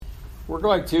We're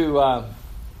going to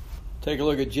take a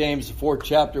look at James, the 4th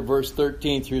chapter, verse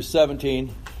 13 through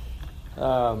 17.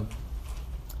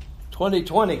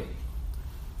 2020,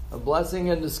 a blessing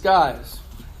in disguise.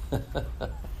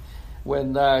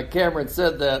 When Cameron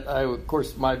said that, of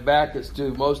course, my back is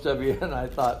to most of you, and I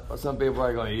thought, well, some people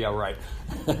are going, yeah, right.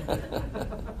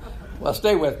 Well,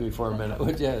 stay with me for a minute,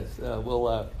 would you?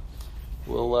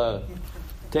 We'll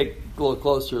take a little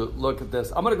closer look at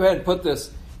this. I'm going to go ahead and put this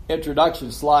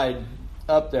introduction slide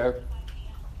up there,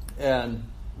 and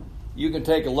you can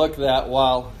take a look at that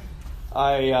while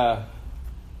I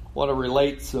want to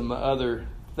relate some other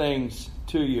things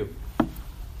to you. A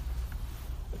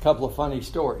couple of funny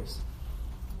stories.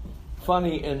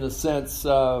 Funny in the sense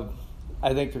of,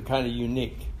 I think they're kind of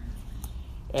unique.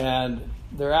 And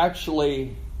they're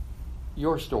actually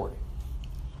your story.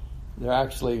 They're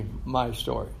actually my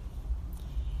story.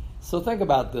 So think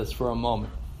about this for a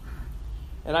moment.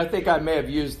 And I think I may have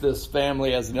used this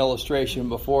family as an illustration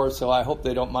before, so I hope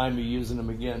they don't mind me using them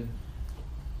again.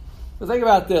 But think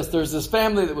about this. There's this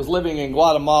family that was living in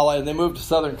Guatemala, and they moved to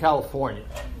Southern California.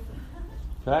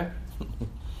 Okay?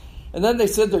 And then they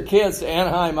sent their kids to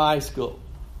Anaheim High School.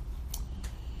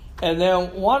 And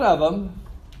then one of them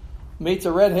meets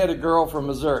a redheaded girl from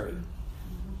Missouri.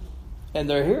 And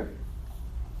they're here.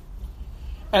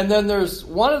 And then there's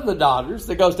one of the daughters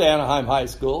that goes to Anaheim High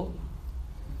School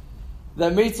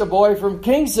that meets a boy from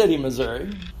King City, Missouri,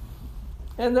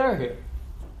 and they're here.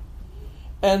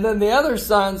 And then the other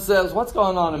son says, what's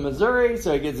going on in Missouri?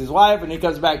 So he gets his wife, and he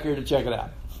comes back here to check it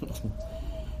out.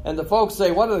 And the folks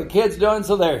say, what are the kids doing?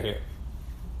 So they're here.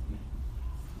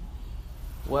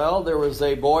 Well, there was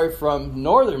a boy from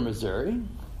northern Missouri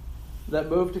that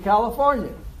moved to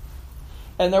California.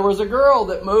 And there was a girl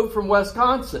that moved from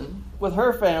Wisconsin with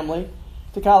her family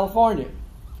to California.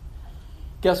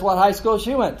 Guess what high school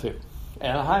she went to?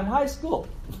 Anaheim High School.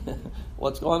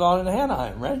 What's going on in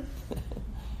Anaheim, right?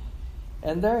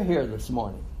 And they're here this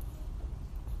morning.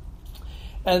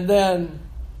 And then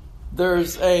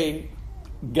there's a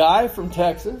guy from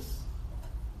Texas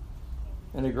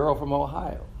and a girl from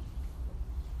Ohio.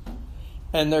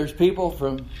 And there's people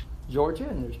from Georgia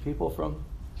and there's people from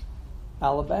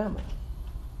Alabama.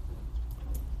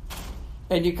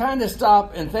 And you kind of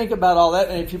stop and think about all that,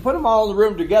 and if you put them all in the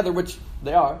room together, which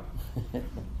they are,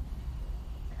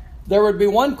 there would be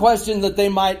one question that they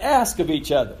might ask of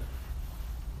each other.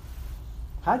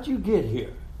 How'd you get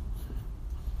here?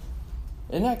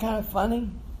 Isn't that kind of funny?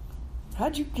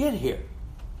 How'd you get here?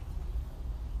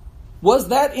 Was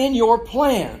that in your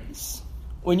plans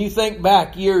when you think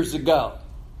back years ago?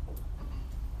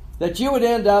 That you would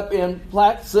end up in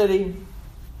Platte City,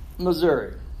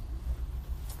 Missouri?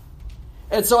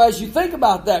 And so as you think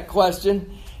about that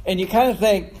question, and you kind of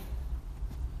think,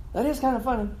 that is kind of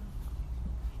funny.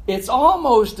 It's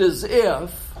almost as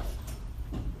if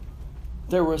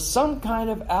there was some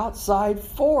kind of outside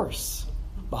force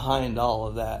behind all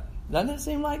of that. Doesn't it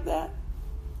seem like that?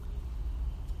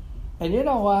 And you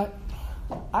know what?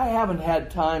 I haven't had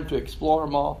time to explore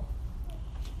them all.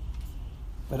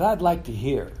 But I'd like to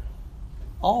hear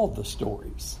all the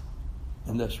stories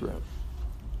in this room.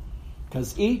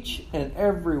 Because each and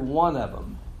every one of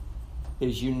them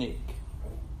is unique.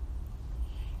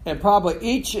 And probably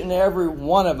each and every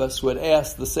one of us would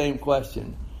ask the same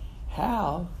question.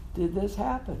 How did this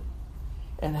happen?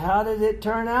 And how did it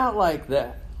turn out like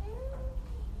that?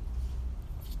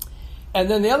 And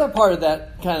then the other part of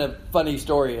that kind of funny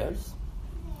story is,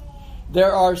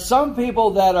 there are some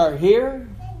people that are here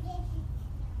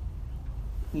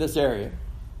in this area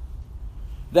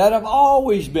that have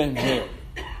always been here.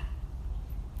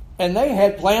 And they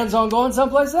had plans on going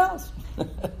someplace else.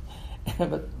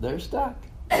 But they're stuck.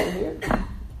 They're here.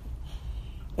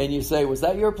 And you say, was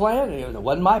that your plan? And it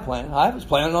wasn't my plan. I was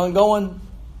planning on going,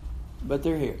 but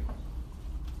they're here.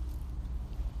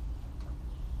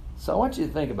 So I want you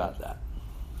to think about that.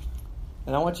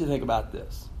 And I want you to think about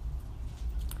this.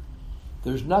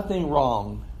 There's nothing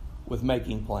wrong with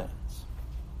making plans.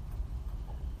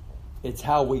 It's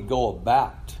how we go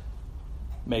about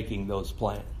making those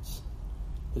plans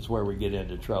is where we get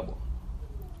into trouble.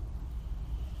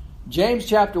 James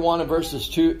chapter 1 and verses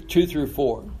 2 through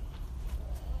 4.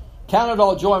 Count it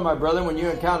all joy, my brethren, when you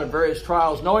encounter various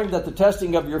trials, knowing that the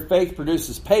testing of your faith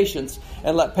produces patience,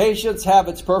 and let patience have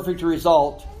its perfect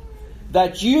result,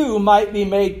 that you might be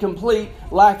made complete,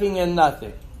 lacking in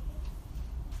nothing.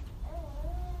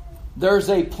 There's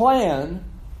a plan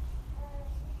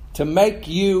to make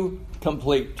you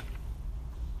complete,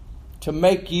 to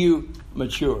make you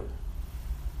mature.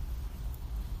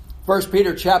 1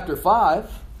 Peter chapter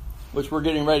 5, which we're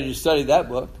getting ready to study that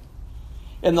book,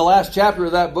 In the last chapter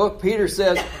of that book, Peter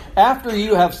says, after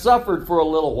you have suffered for a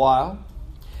little while,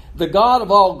 the God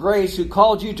of all grace, who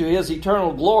called you to his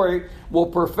eternal glory, will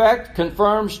perfect,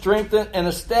 confirm, strengthen, and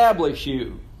establish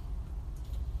you.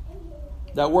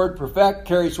 That word perfect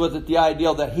carries with it the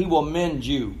idea that he will mend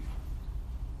you.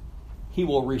 He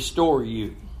will restore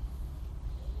you.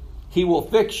 He will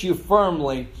fix you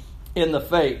firmly in the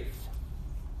faith.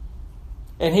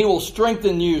 And he will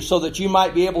strengthen you so that you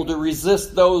might be able to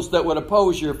resist those that would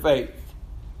oppose your faith.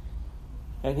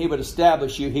 And he would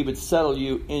establish you. He would settle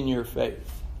you in your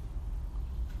faith.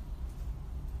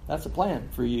 That's a plan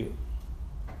for you.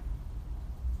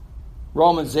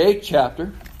 Romans 8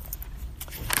 chapter,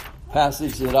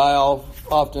 passage that I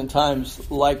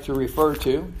oftentimes like to refer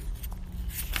to.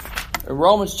 In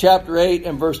Romans chapter 8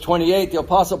 and verse 28, the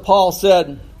Apostle Paul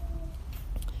said,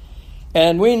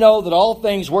 and we know that all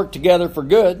things work together for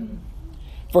good,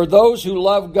 for those who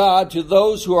love God, to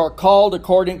those who are called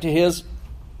according to his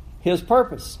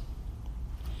purpose.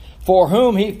 For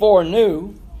whom he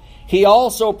foreknew, he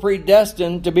also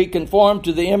predestined to be conformed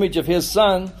to the image of his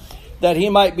Son, that he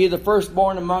might be the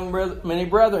firstborn among many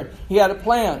brethren. He had a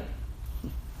plan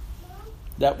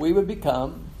that we would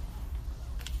become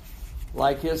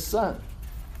like his Son.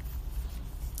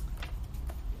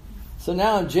 So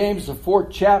now in James, the 4th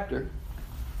chapter,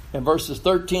 in verses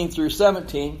 13 through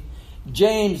 17,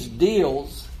 James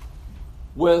deals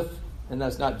with, and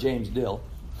that's not James Dill,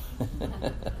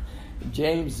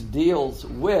 James deals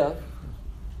with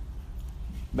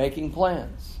making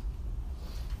plans.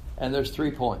 And there's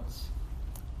 3 points.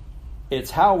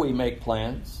 It's how we make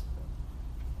plans,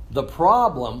 the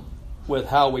problem with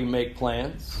how we make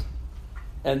plans,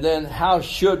 and then how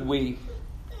should we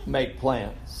make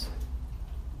plans.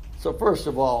 So first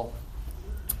of all,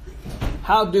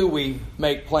 how do we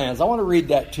make plans? I want to read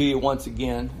that to you once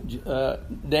again.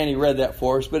 Danny read that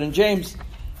for us. But in James,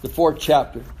 the 4th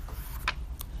chapter,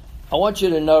 I want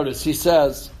you to notice, he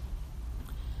says,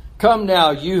 come now,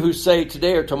 you who say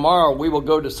today or tomorrow we will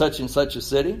go to such and such a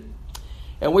city,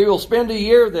 and we will spend a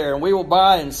year there, and we will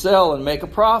buy and sell and make a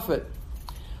profit.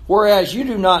 Whereas you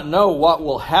do not know what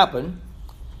will happen.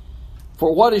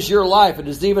 For what is your life? It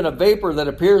is even a vapor that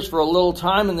appears for a little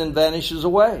time and then vanishes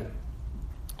away.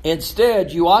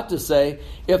 Instead, you ought to say,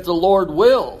 if the Lord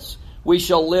wills, we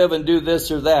shall live and do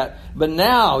this or that. But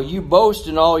now you boast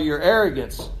in all your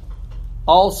arrogance.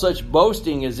 All such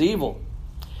boasting is evil.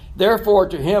 Therefore,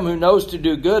 to him who knows to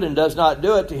do good and does not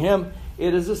do it, to him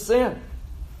it is a sin.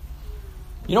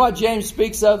 You know what James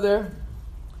speaks of there?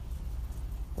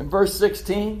 In verse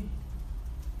 16,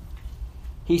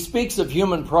 he speaks of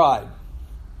human pride.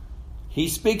 He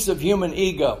speaks of human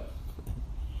ego.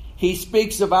 He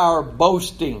speaks of our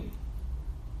boasting.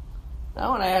 Now, I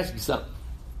want to ask you something.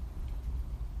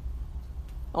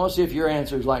 I want to see if your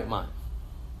answer is like mine.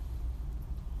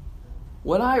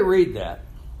 When I read that,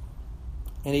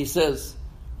 and he says,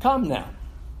 come now,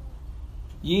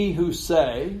 ye who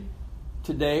say,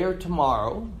 today or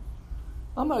tomorrow,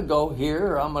 I'm going to go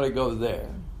here or I'm going to go there.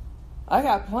 I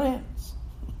got plans.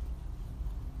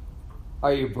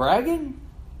 Are you bragging?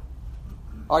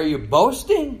 Are you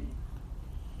boasting?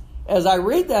 As I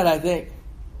read that, I think,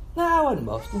 no, I wasn't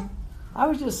boasting. I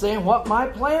was just saying what my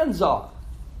plans are.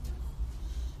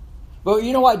 But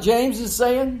you know what James is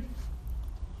saying?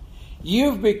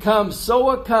 You've become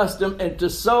so accustomed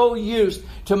and so used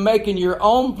to making your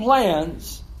own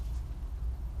plans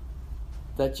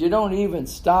that you don't even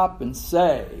stop and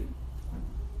say,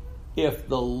 if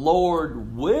the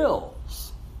Lord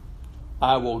wills,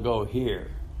 I will go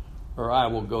here or I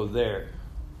will go there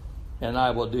and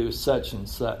I will do such and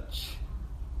such.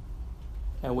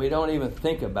 And we don't even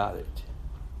think about it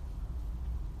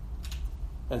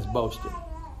as boasting.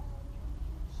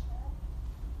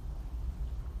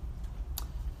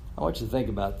 I want you to think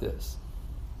about this.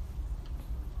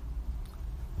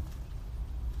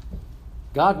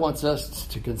 God wants us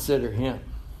to consider him.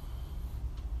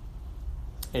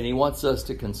 And he wants us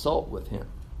to consult with him.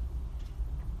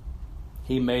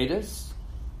 He made us.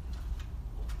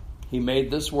 He made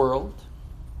this world.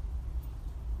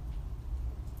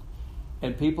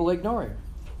 And people ignore him.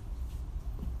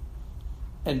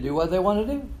 And do what they want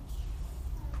to do.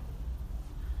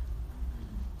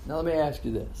 Now let me ask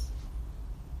you this.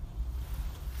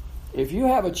 If you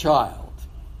have a child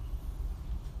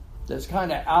that's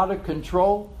kind of out of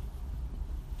control,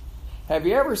 have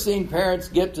you ever seen parents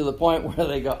get to the point where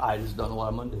they go, I just don't know what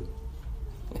I'm going to do?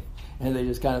 And they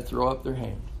just kind of throw up their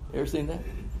hands. You ever seen that?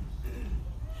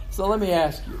 So let me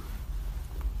ask you,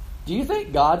 do you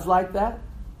think God's like that?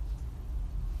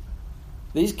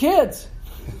 These kids,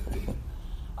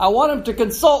 I want them to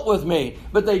consult with me.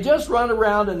 But they just run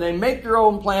around and they make their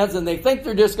own plans and they think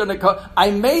they're just going to I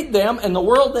made them, and the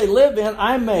world they live in,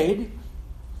 I made.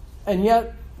 And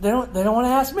yet, they don't want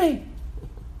to ask me.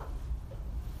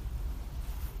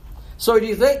 So do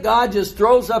you think God just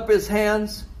throws up his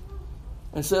hands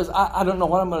and says, I don't know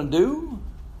what I'm going to do?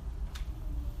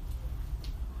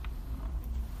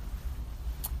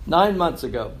 9 months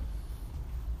ago,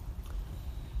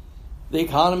 the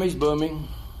economy's booming.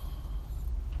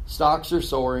 Stocks are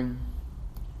soaring.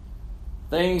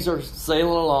 Things are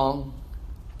sailing along.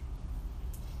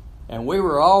 And we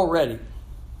were already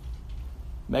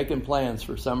making plans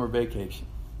for summer vacation.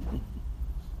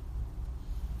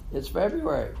 It's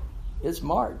February. It's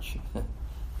March.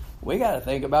 We got to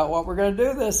think about what we're going to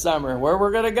do this summer and where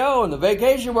we're going to go and the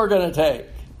vacation we're going to take.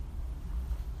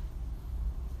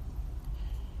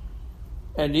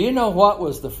 And do you know what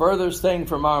was the furthest thing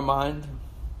from our mind?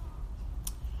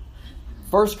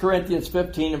 1 Corinthians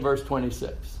 15 and verse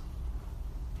 26.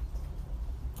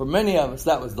 For many of us,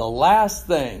 that was the last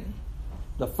thing,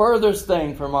 the furthest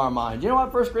thing from our mind. You know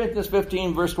what 1 Corinthians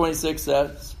 15 verse 26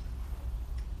 says?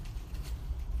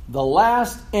 The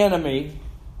last enemy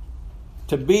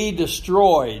to be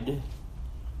destroyed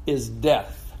is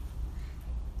death.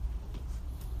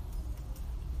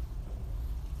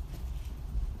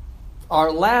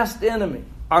 Our last enemy,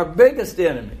 our biggest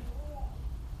enemy.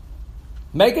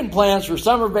 Making plans for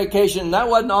summer vacation, that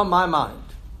wasn't on my mind.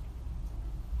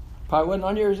 Probably wasn't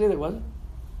on yours either, was it?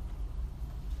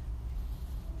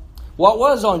 What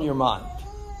was on your mind?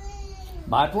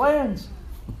 My plans.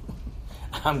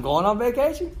 I'm going on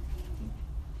vacation.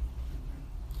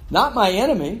 Not my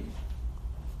enemy.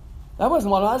 That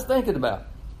wasn't what I was thinking about.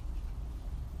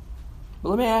 But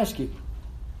let me ask you,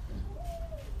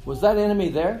 was that enemy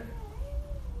there?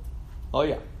 Oh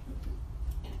yeah.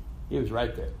 He was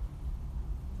right there.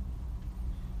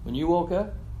 When you woke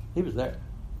up, he was there.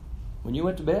 When you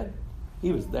went to bed,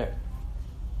 he was there.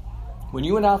 When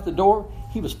you went out the door,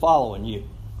 he was following you.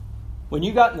 When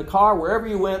you got in the car, wherever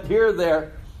you went, here or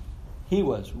there, he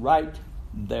was right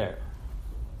there.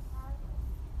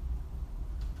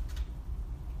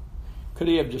 Could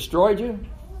he have destroyed you?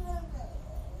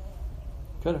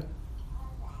 Could have.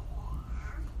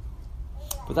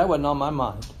 But that wasn't on my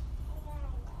mind.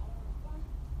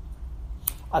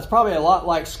 That's probably a lot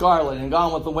like Scarlett in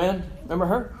Gone with the Wind. Remember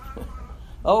her?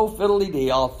 Oh,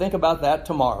 fiddly-dee, I'll think about that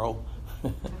tomorrow.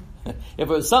 If it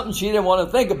was something she didn't want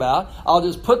to think about, I'll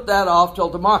just put that off till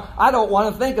tomorrow. I don't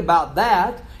want to think about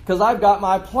that because I've got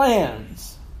my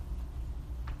plans.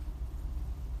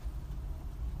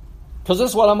 Because this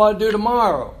is what I'm going to do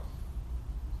tomorrow.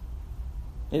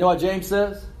 You know what James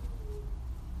says?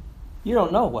 You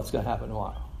don't know what's going to happen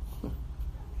tomorrow.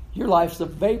 Your life's a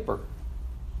vapor.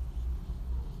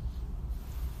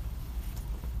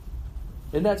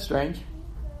 Isn't that strange?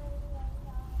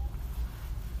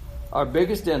 Our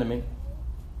biggest enemy,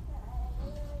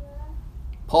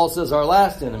 Paul says our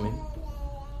last enemy,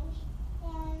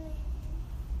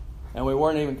 and we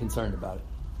weren't even concerned about it.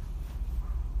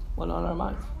 Wasn't on our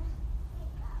minds.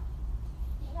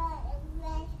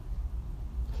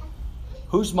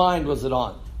 Whose mind was it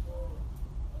on?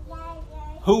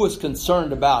 Who was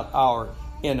concerned about our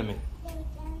enemy?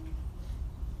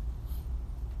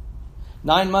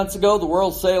 9 months ago, the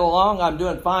world sailed along. I'm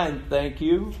doing fine, thank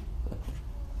you.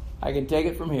 I can take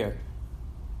it from here.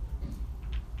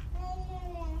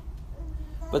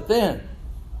 But then,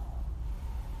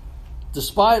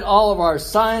 despite all of our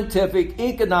scientific,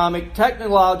 economic,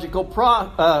 technological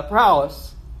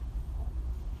prowess,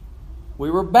 we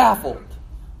were baffled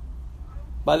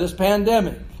by this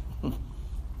pandemic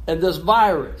and this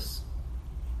virus.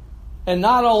 And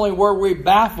not only were we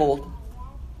baffled,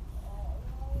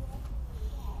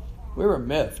 we were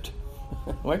miffed,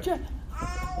 weren't you?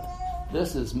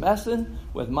 This is messing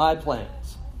with my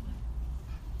plans.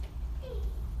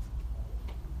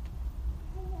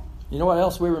 You know what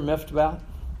else we were miffed about?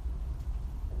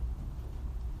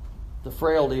 The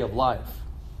frailty of life.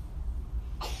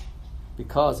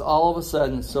 Because all of a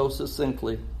sudden, so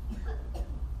succinctly,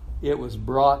 it was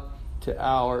brought to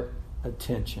our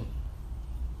attention.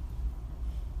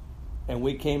 And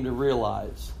we came to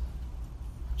realize,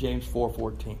 James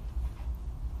 4:14,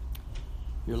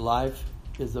 your life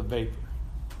is a vapor.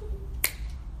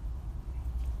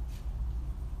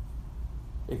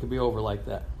 It could be over like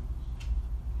that.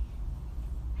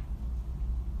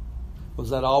 Was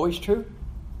that always true?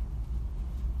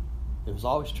 It was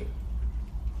always true.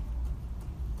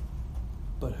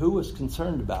 But who was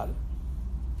concerned about it?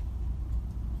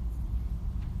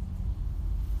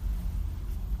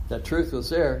 That truth was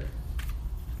there.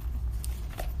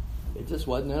 It just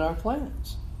wasn't in our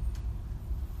plans.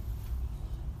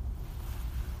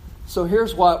 So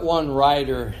here's what one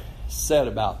writer said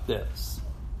about this,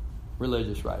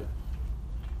 religious writer.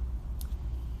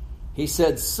 He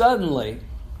said, suddenly,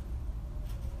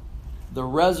 the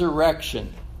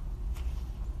resurrection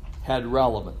had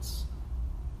relevance.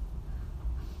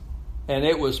 And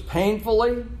it was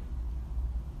painfully,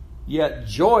 yet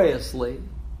joyously,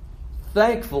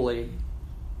 thankfully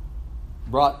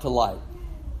brought to light.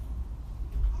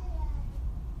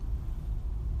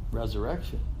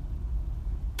 Resurrection.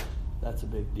 That's a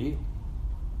big deal.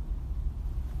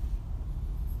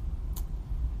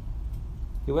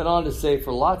 He went on to say,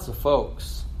 for lots of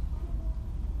folks,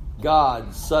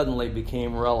 God suddenly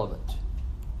became relevant.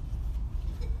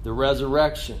 The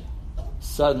resurrection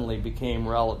suddenly became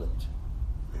relevant.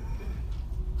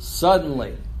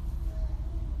 Suddenly,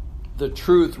 the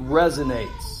truth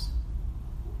resonates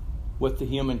with the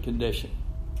human condition.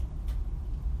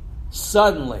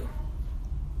 Suddenly,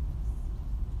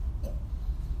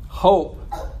 hope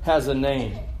has a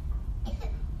name.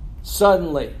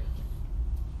 Suddenly,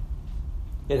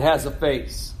 it has a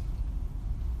face.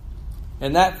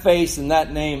 And that face and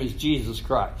that name is Jesus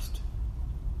Christ.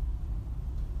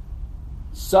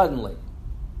 Suddenly,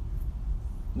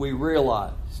 we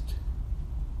realized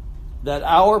that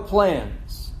our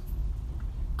plans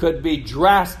could be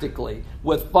drastically,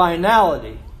 with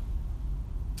finality,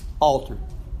 altered.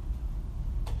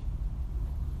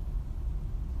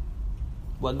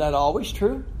 Wasn't that always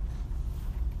true?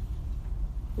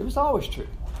 It was always true.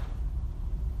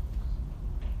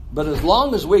 But as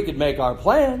long as we could make our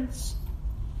plans,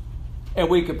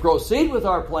 and we could proceed with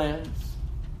our plans,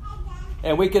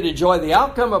 and we could enjoy the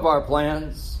outcome of our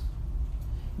plans,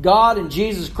 God and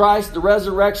Jesus Christ, the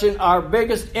resurrection, our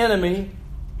biggest enemy,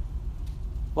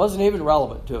 wasn't even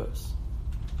relevant to us.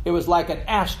 It was like an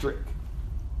asterisk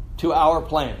to our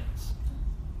plans.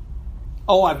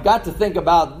 Oh, I've got to think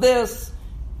about this,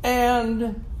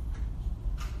 and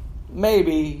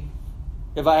maybe,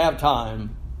 if I have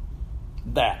time,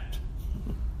 that.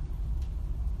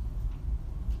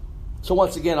 So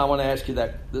once again, I want to ask you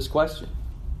this question.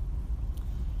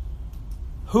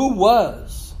 Who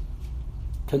was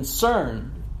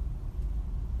concerned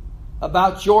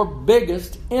about your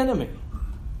biggest enemy?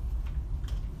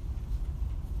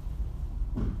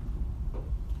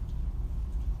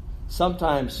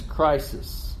 Sometimes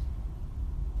crisis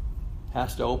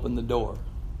has to open the door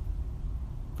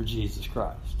for Jesus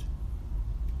Christ.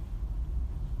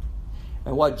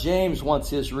 And what James wants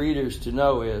his readers to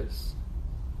know is,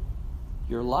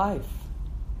 your life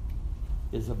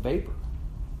is a vapor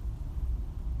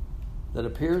that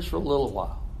appears for a little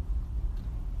while.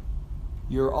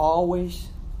 You're always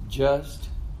just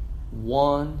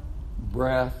one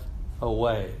breath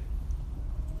away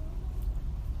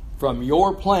from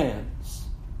your plans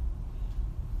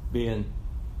being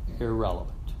irrelevant.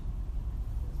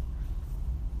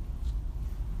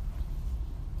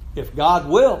 If God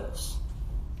wills,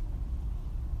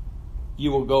 you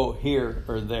will go here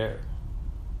or there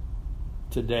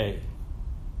today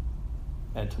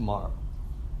and tomorrow.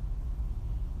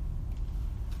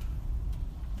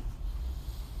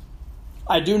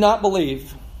 I do not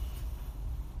believe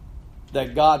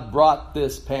that God brought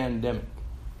this pandemic.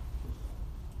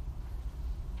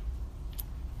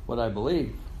 What I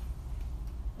believe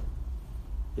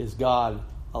is God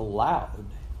allowed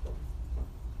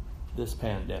this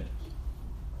pandemic.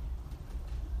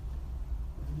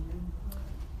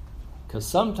 Because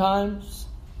sometimes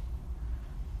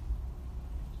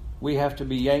we have to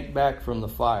be yanked back from the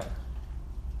fire.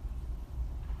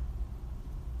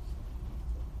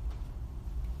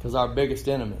 Because our biggest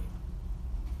enemy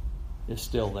is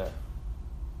still there.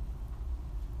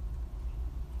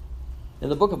 In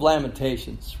the book of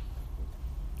Lamentations,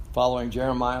 following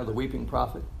Jeremiah, the weeping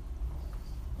prophet,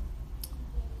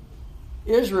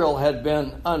 Israel had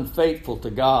been unfaithful to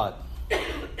God.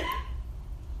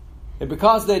 And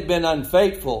because they'd been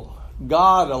unfaithful,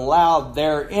 God allowed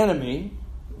their enemy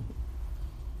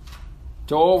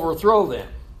to overthrow them,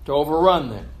 to overrun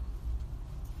them.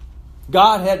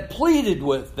 God had pleaded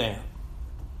with them,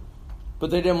 but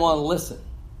they didn't want to listen.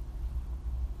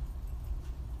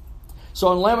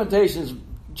 So in Lamentations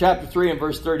chapter 3 and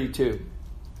verse 32,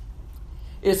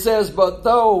 it says, but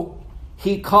though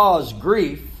he cause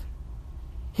grief,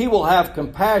 he will have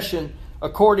compassion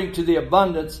according to the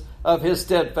abundance of his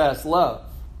steadfast love.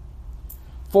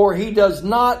 For he does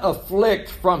not afflict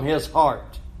from his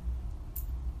heart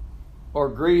or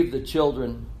grieve the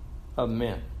children of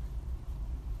men.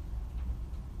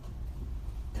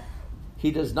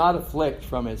 He does not afflict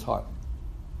from his heart.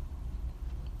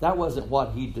 That wasn't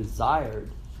what he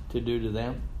desired to do to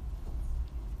them.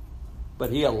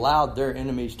 But he allowed their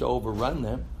enemies to overrun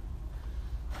them.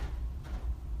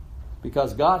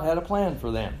 because God had a plan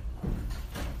for them.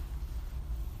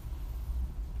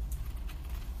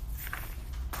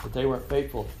 But they weren't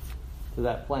faithful to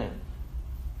that plan.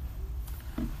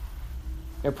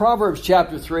 In Proverbs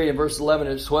chapter 3 and verse 11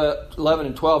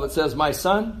 and 12, it says, "My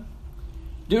son,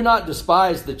 do not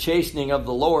despise the chastening of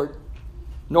the Lord,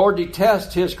 nor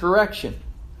detest his correction.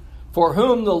 For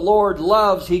whom the Lord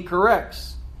loves, he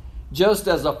corrects, just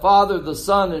as a father the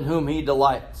son in whom he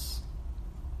delights."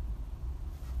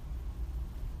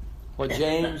 What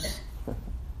James,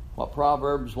 what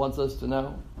Proverbs wants us to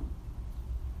know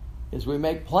is we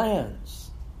make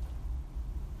plans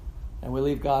and we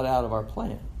leave God out of our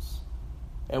plans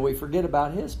and we forget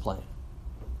about his plan.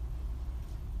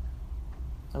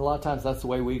 And a lot of times that's the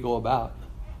way we go about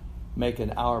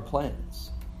making our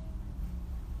plans.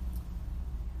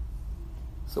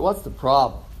 So what's the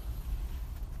problem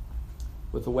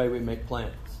with the way we make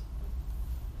plans?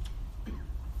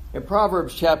 In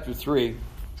Proverbs chapter 3,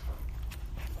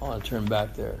 I want to turn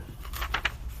back there.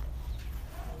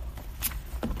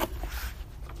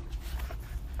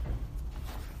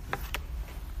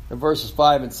 In verses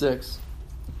 5 and 6,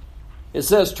 it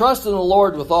says, "Trust in the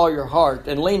Lord with all your heart,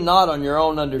 and lean not on your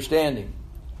own understanding.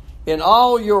 In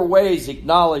all your ways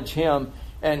acknowledge him,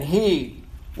 and he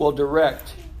will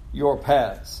direct your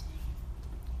paths."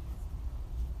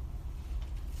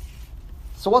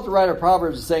 So what the writer of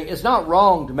Proverbs is saying, it's not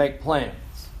wrong to make plans.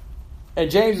 And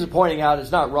James is pointing out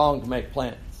it's not wrong to make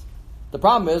plans. The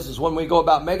problem is when we go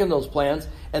about making those plans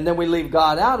and then we leave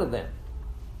God out of them.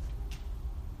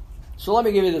 So let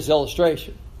me give you this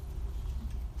illustration,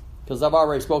 because I've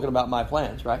already spoken about my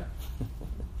plans, right?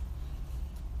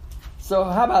 So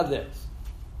how about this?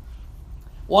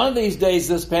 One of these days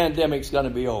this pandemic's going to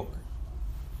be over,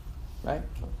 right?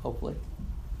 Hopefully.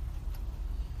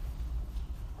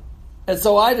 And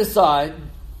so I decide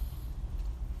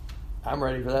I'm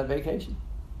ready for that vacation.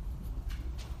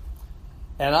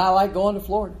 And I like going to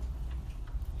Florida.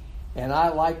 And I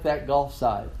like that Gulf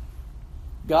side.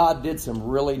 God did some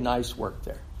really nice work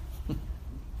there.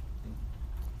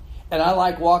 And I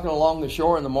like walking along the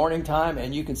shore in the morning time,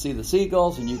 and you can see the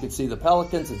seagulls and you can see the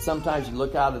pelicans, and sometimes you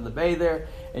look out in the bay there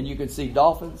and you can see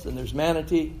dolphins, and there's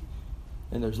manatee,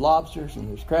 and there's lobsters, and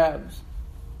there's crabs,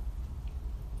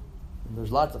 and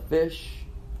there's lots of fish,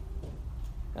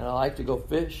 and I like to go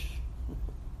fish.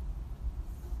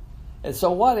 And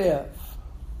so what if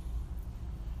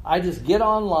I just get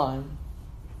online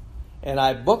and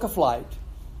I book a flight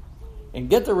and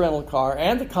get the rental car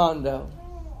and the condo,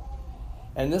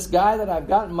 and this guy that I've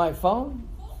got in my phone,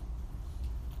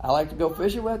 I like to go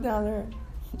fishing with down there,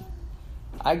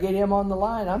 I get him on the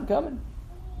line, I'm coming.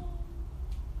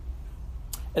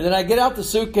 And then I get out the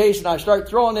suitcase and I start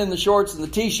throwing in the shorts and the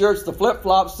t-shirts, the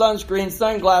flip-flops, sunscreen,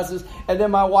 sunglasses, and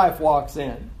then my wife walks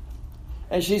in.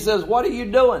 And she says, "What are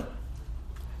you doing?"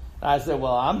 I said,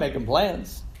 "Well, I'm making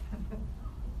plans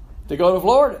to go to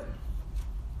Florida.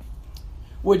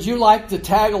 Would you like to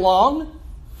tag along?"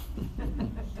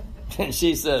 And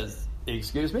she says,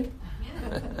 "Excuse me?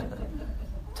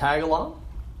 Tag along?"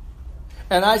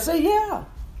 And I say, "Yeah.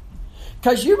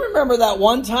 Because you remember that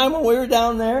one time when we were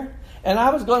down there and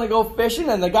I was going to go fishing,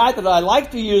 and the guy that I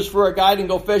like to use for a guide and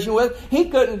go fishing with, he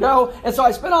couldn't go. And so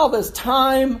I spent all this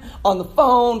time on the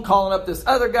phone calling up this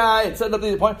other guy and setting up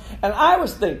these appointments. And I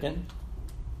was thinking,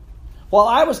 while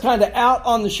I was kind of out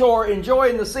on the shore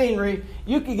enjoying the scenery,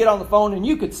 you could get on the phone and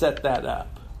you could set that up."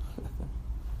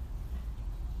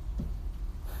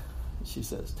 She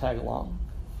says, "Tag along?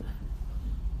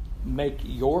 Make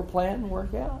your plan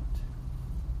work out?"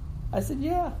 I said,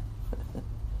 "Yeah.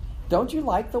 Don't you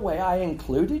like the way I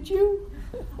included you?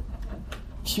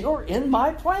 You're in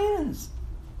my plans."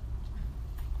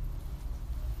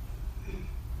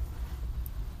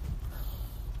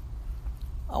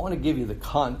 I want to give you the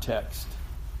context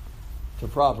to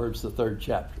Proverbs, the 3rd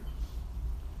chapter.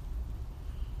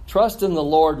 "Trust in the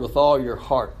Lord with all your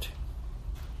heart,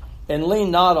 and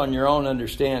lean not on your own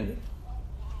understanding.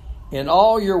 In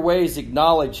all your ways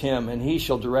acknowledge him, and he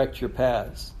shall direct your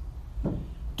paths.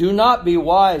 Do not be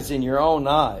wise in your own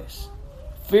eyes.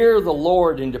 Fear the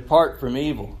Lord and depart from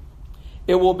evil.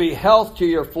 It will be health to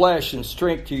your flesh and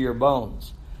strength to your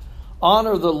bones.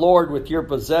 Honor the Lord with your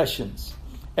possessions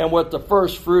and with the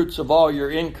first fruits of all your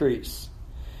increase.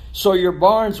 So your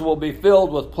barns will be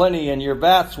filled with plenty and your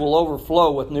vats will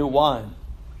overflow with new wine.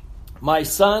 My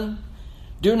son,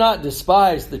 do not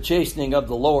despise the chastening of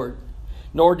the Lord,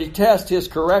 nor detest his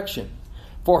correction.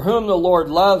 For whom the Lord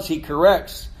loves, he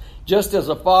corrects, just as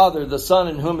a father the son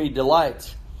in whom he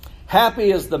delights.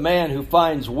 Happy is the man who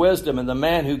finds wisdom and the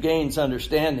man who gains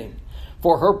understanding.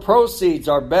 For her proceeds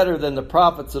are better than the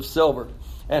profits of silver,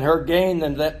 and her gain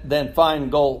than fine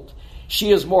gold.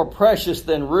 She is more precious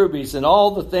than rubies, and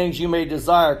all the things you may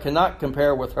desire cannot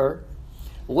compare with her.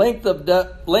 Length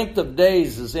of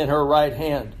days is in her right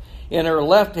hand. In her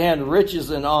left hand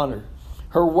riches and honor.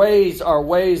 Her ways are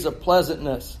ways of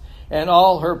pleasantness, and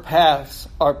all her paths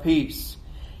are peace.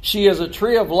 She is a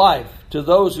tree of life to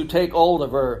those who take hold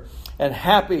of her, and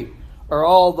happy are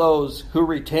all those who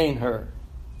retain her.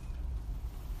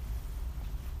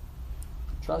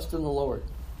 Trust in the Lord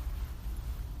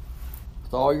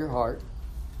with all your heart.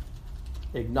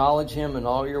 Acknowledge Him in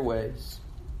all your ways.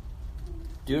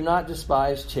 Do not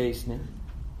despise chastening.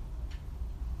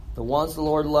 The ones the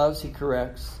Lord loves, He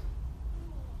corrects.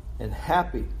 And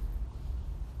happy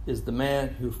is the man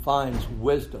who finds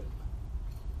wisdom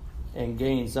and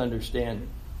gains understanding.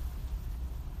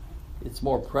 It's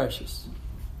more precious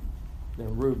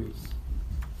than rubies,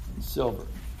 and silver,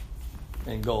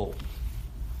 and gold.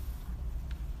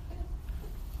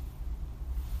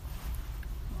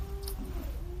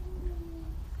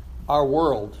 Our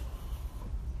world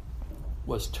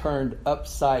was turned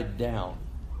upside down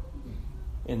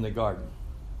in the garden.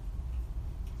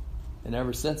 And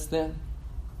ever since then,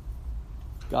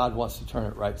 God wants to turn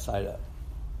it right side up.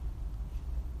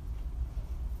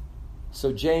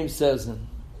 So James says in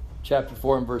chapter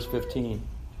 4 and verse 15,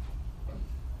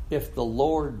 if the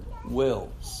Lord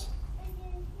wills,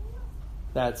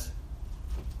 that's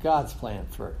God's plan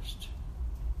first,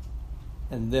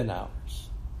 and then ours,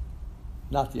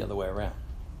 not the other way around.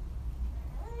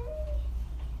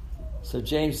 So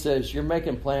James says, you're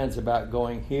making plans about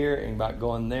going here and about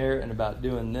going there and about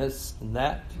doing this and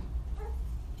that.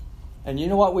 And you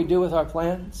know what we do with our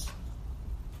plans?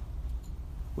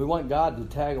 We want God to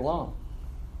tag along.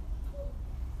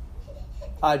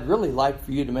 I'd really like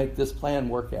for you to make this plan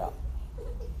work out.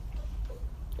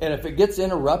 And if it gets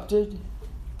interrupted,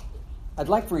 I'd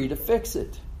like for you to fix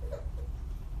it.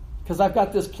 Because I've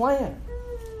got this plan.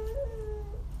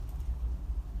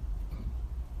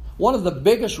 One of the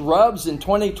biggest rubs in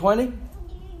 2020,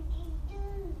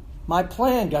 my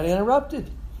plan got interrupted.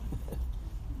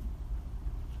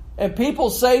 And people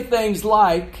say things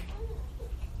like,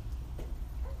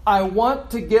 I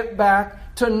want to get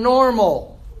back to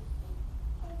normal.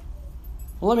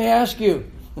 Well, let me ask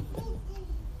you,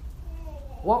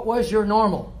 what was your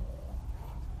normal?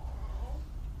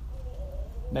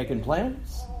 Making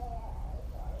plans?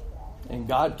 And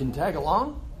God can tag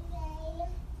along?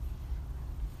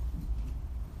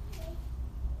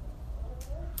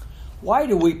 Why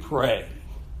do we pray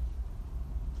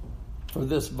for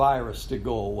this virus to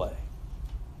go away?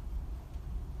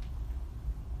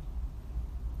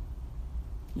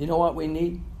 You know what we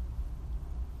need?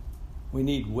 We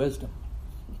need wisdom.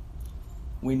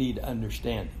 We need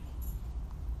understanding.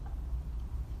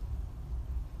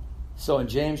 So in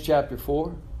James chapter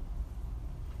 4,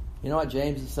 you know what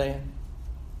James is saying?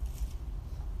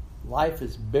 Life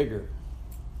is bigger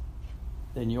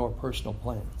than your personal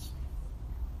plans.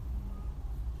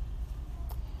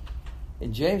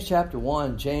 In James chapter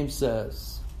 1, James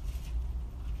says,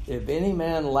 if any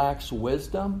man lacks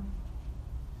wisdom,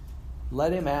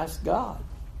 let him ask God.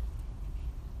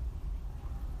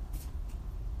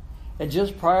 And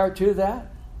just prior to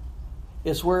that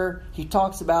is where he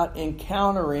talks about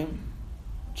encountering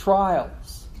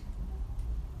trials.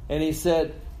 And he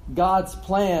said, God's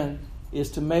plan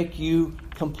is to make you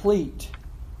complete.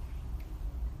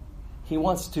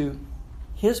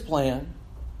 His plan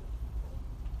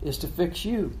is to fix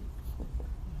you.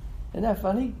 Isn't that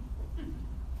funny?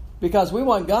 Because we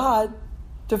want God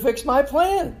to fix my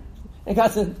plan. And God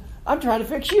said, I'm trying to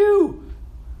fix you.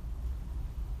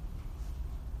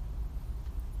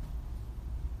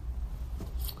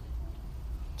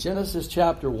 Genesis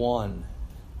chapter 1,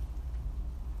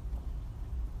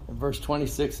 and verse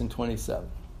 26 and 27.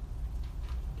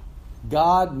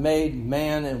 God made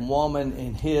man and woman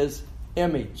in His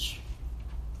image.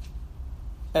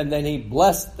 And then He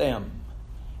blessed them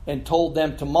and told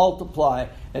them to multiply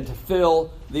and to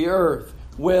fill the earth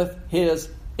with His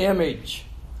image.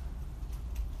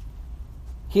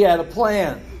 He had a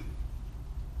plan.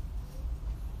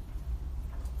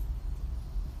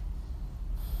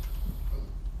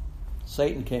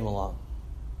 Satan came along.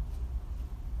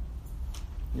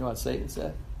 You know what Satan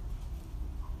said?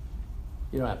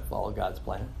 You don't have to follow God's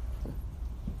plan.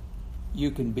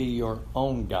 You can be your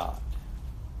own God.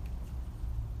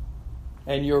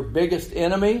 And your biggest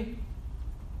enemy,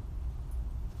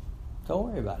 don't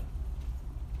worry about it.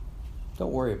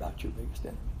 Don't worry about your biggest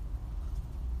enemy.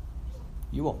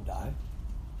 You won't die.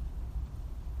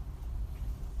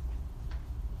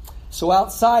 So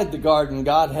outside the garden,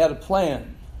 God had a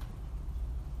plan.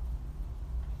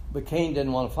 But Cain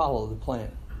didn't want to follow the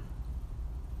plan.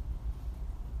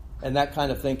 And that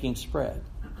kind of thinking spread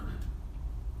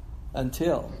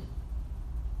until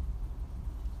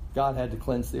God had to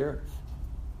cleanse the earth.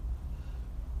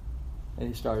 And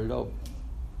he started over.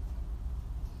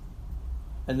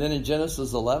 And then in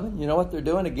Genesis 11, you know what they're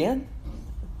doing again?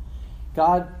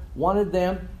 God wanted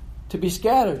them to be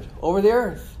scattered over the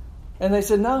earth. And they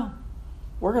said, no,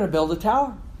 we're going to build a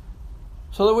tower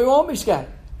so that we won't be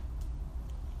scattered.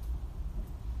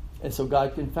 And so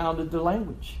God confounded their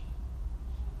language.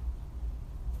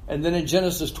 And then in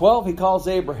Genesis 12, he calls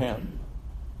Abraham.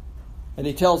 And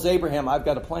he tells Abraham, I've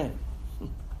got a plan.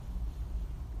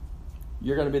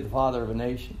 You're going to be the father of a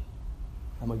nation.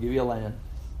 I'm going to give you a land.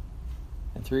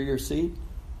 And through your seed,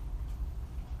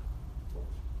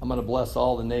 I'm going to bless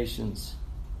all the nations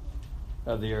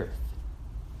of the earth.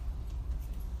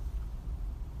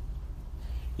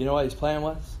 You know what his plan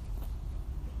was?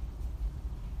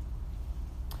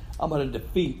 I'm going to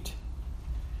defeat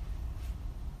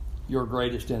your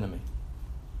greatest enemy.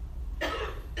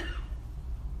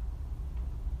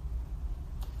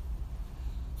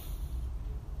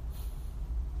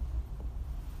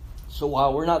 So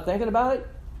while we're not thinking about it,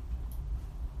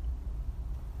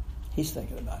 he's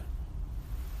thinking about it.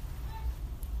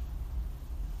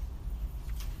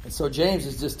 And so James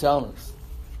is just telling us,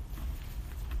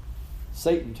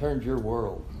 Satan turned your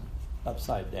world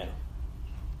upside down.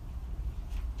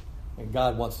 And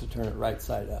God wants to turn it right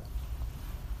side up.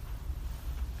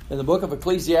 In the book of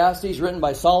Ecclesiastes, written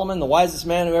by Solomon, the wisest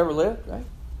man who ever lived, right?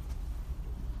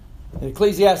 In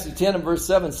Ecclesiastes 10 and verse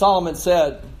 7, Solomon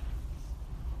said,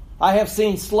 I have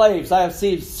seen slaves, I have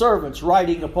seen servants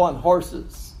riding upon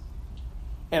horses,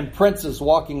 and princes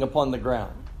walking upon the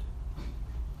ground.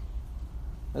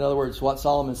 In other words, what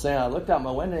Solomon's saying, I looked out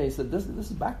my window and he said, this is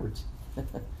backwards.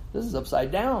 This is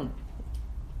upside down.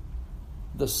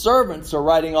 The servants are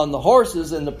riding on the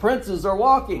horses and the princes are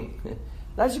walking.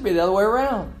 That should be the other way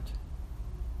around.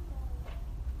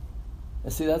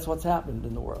 And see, that's what's happened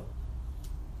in the world.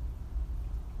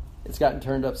 It's gotten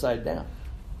turned upside down.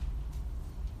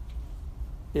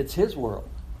 It's his world.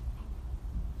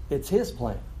 It's his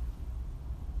plan.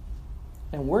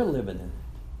 And we're living in it.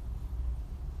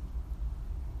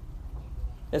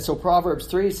 And so Proverbs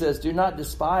 3 says, do not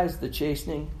despise the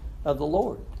chastening of the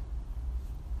Lord.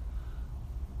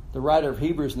 The writer of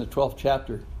Hebrews in the 12th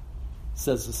chapter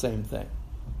says the same thing.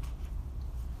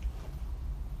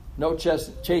 No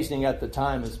chastening at the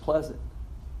time is pleasant.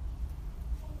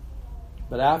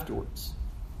 But afterwards,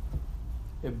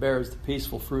 it bears the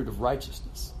peaceful fruit of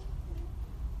righteousness.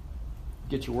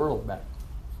 Get your world back.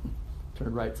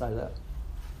 Turn right side up.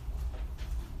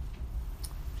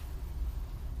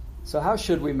 So how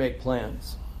should we make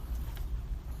plans?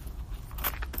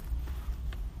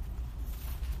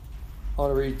 I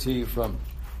want to read to you from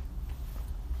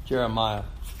Jeremiah.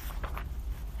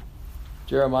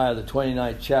 Jeremiah, the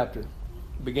 29th chapter,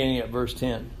 beginning at verse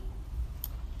 10.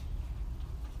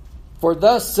 For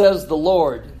thus says the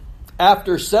Lord,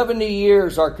 after 70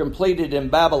 years are completed in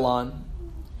Babylon,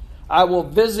 I will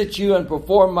visit you and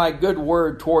perform my good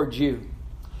word towards you,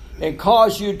 and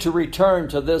cause you to return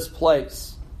to this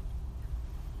place.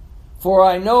 For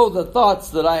I know the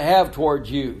thoughts that I have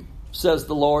towards you, says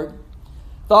the Lord,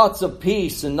 thoughts of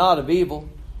peace and not of evil,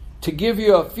 to give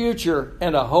you a future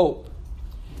and a hope.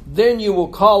 Then you will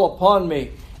call upon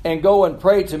me and go and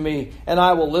pray to me, and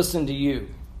I will listen to you.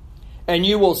 And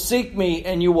you will seek me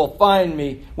and you will find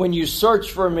me when you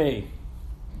search for me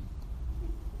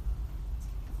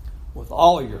with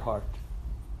all your heart.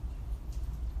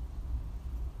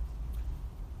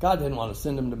 God didn't want to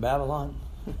send them to Babylon.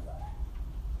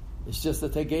 It's just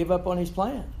that they gave up on his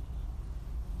plan.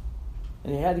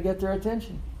 And he had to get their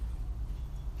attention.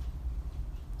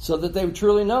 So that they would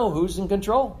truly know who's in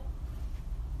control.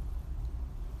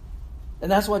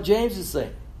 And that's what James is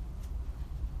saying.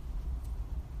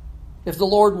 If the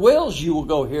Lord wills, you will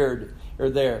go here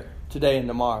or there today and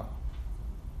tomorrow.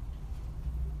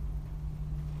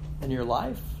 And your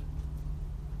life,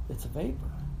 it's a vapor.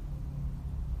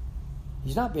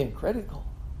 He's not being critical.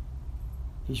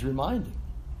 He's reminding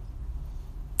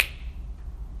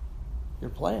your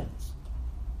plans.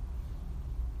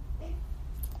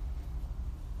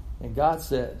 And God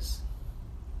says,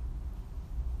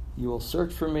 you will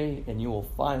search for me and you will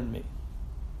find me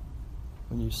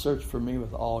when you search for me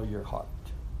with all your heart.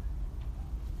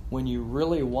 When you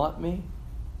really want me,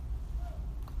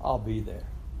 I'll be there.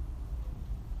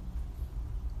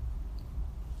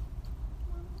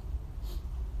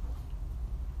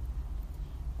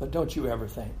 But don't you ever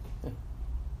think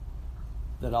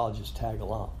that I'll just tag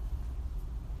along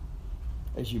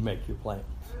as you make your plans.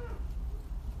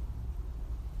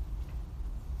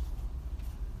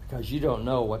 because you don't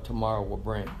know what tomorrow will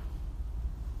bring.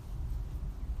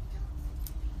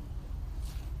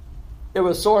 It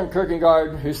was Soren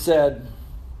Kierkegaard who said,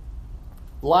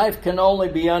 life can only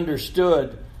be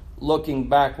understood looking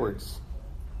backwards,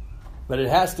 but it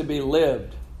has to be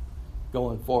lived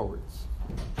going forwards.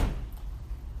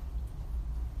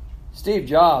 Steve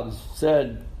Jobs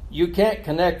said, you can't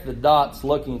connect the dots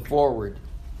looking forward.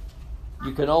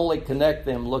 You can only connect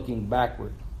them looking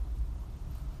backward.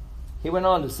 He went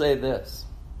on to say this.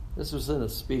 This was in a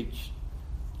speech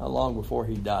not long before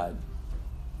he died.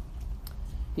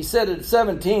 He said, at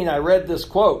 17, I read this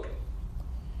quote.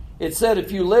 It said,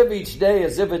 if you live each day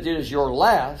as if it is your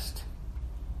last,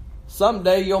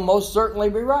 someday you'll most certainly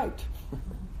be right.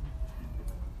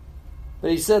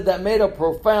 But he said that made a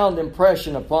profound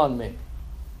impression upon me.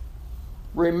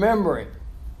 Remembering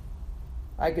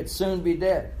I could soon be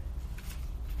dead.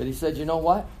 But he said, you know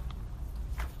what?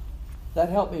 That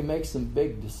helped me make some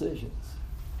big decisions.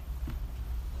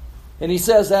 And he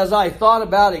says, as I thought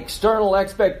about external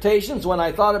expectations, when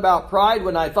I thought about pride,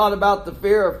 when I thought about the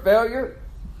fear of failure,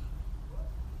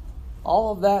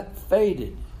 all of that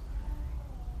faded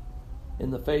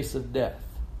in the face of death.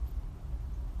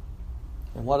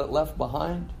 And what it left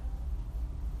behind,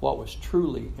 what was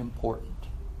truly important.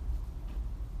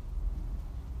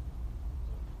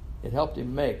 It helped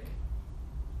him make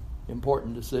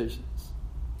important decisions.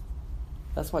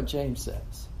 That's what James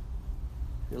says.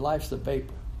 Your life's a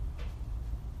vapor.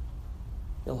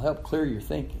 It'll help clear your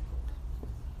thinking.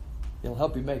 It'll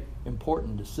help you make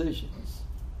important decisions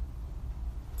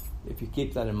if you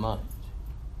keep that in mind.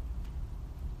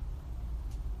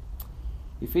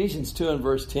 Ephesians 2 and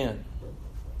verse 10.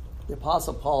 The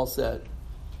Apostle Paul said,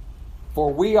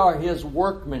 for we are his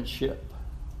workmanship,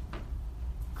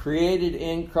 created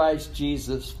in Christ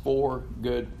Jesus for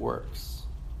good works.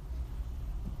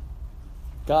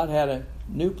 God had a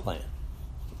new plan.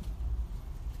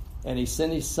 And he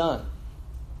sent his Son.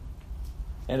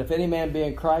 And if any man be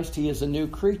in Christ, he is a new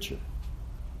creature.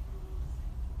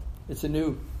 It's a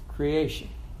new creation.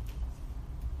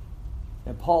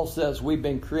 And Paul says we've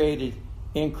been created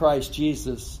in Christ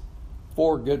Jesus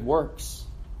for good works,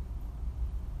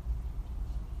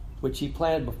 which he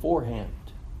planned beforehand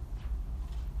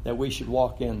that we should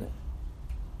walk in them.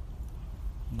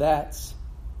 That's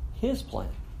his plan.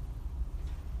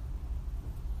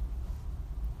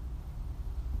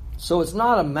 So it's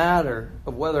not a matter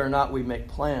of whether or not we make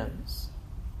plans.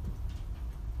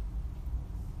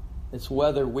 It's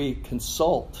whether we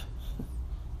consult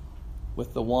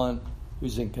with the one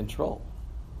who's in control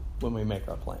when we make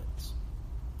our plans.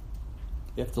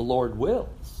 If the Lord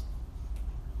wills,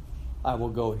 I will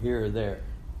go here or there,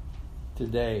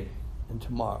 today and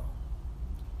tomorrow.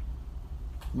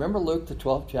 Remember Luke, the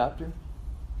 12th chapter?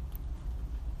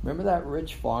 Remember that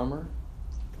rich farmer?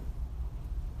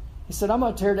 He said, I'm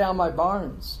going to tear down my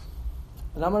barns,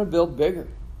 and I'm going to build bigger.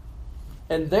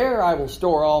 And there I will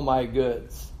store all my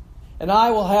goods, and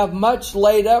I will have much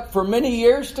laid up for many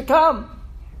years to come.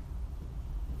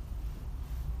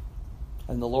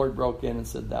 And the Lord broke in and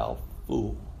said, thou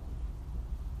fool.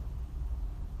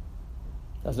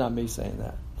 That's not me saying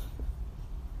that.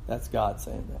 That's God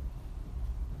saying that.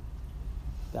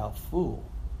 Thou fool.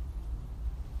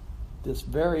 This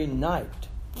very night,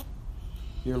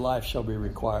 your life shall be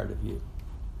required of you.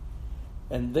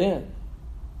 And then,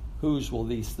 whose will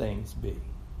these things be?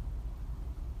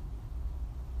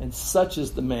 And such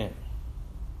is the man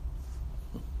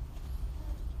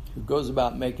who goes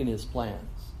about making his plans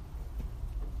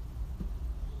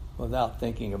without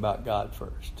thinking about God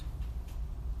first.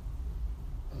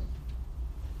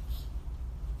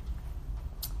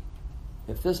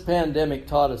 If this pandemic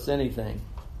taught us anything,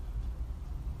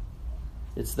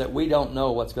 it's that we don't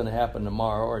know what's going to happen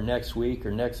tomorrow or next week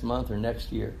or next month or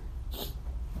next year.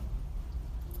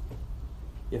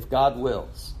 If God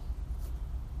wills,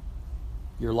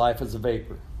 your life is a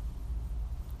vapor.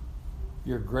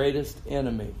 Your greatest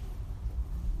enemy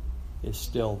is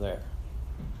still there.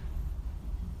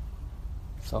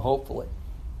 So hopefully,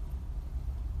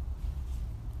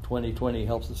 2020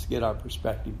 helps us get our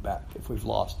perspective back if we've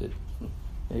lost it.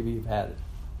 Maybe you've had it.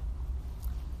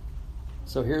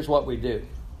 So here's what we do.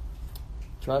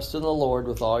 Trust in the Lord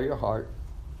with all your heart.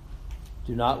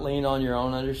 Do not lean on your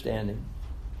own understanding.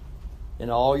 In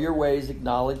all your ways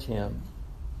acknowledge Him,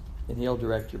 and He'll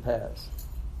direct your paths.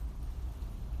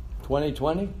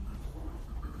 2020,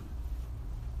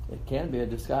 it can be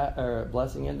a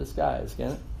blessing in disguise,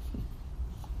 can it?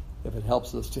 If it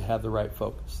helps us to have the right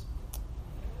focus. I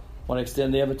want to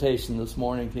extend the invitation this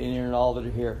morning to any and all that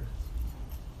are here.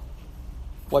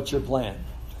 What's your plan?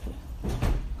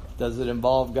 Does it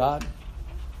involve God?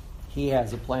 He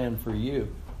has a plan for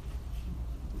you.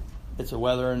 It's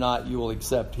whether or not you will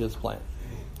accept His plan.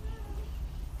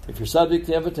 If you're subject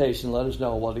to invitation, let us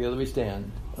know while together we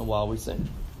stand and while we sing.